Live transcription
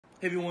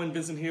Hey everyone,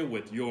 Vincent here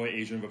with your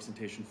Asian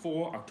representation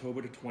for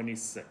October the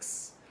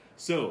 26th.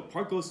 So,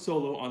 part goes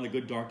solo on The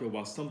Good Doctor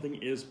while something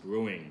is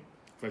brewing.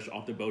 Fresh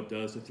off the boat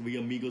does the three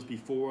amigos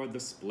before the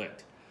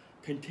split.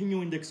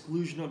 Continuing the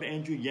exclusion of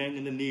Andrew Yang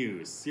in the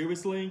news.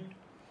 Seriously?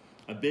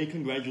 A big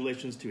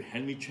congratulations to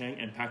Henry Chang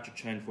and Patrick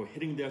Chen for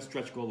hitting their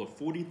stretch goal of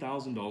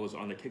 $40,000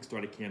 on the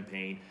Kickstarter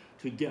campaign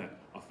to get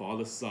A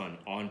Fatherless Son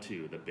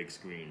onto the big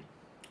screen,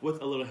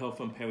 with a little help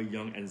from Perry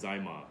Young and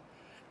Zyma.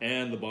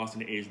 And the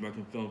Boston Asian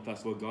American Film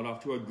Festival got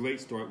off to a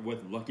great start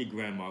with Lucky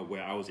Grandma,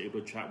 where I was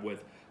able to chat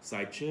with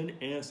Sai Chin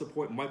and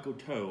support Michael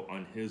To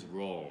on his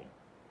role.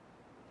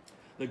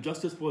 The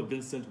justice for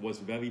Vincent was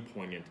very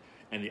poignant,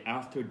 and the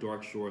After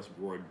Dark shorts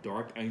were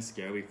dark and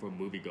scary for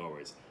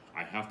moviegoers.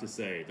 I have to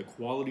say, the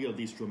quality of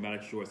these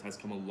dramatic shorts has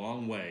come a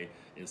long way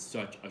in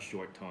such a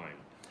short time.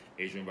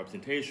 Asian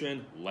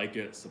representation, like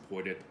it,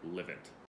 support it, live it.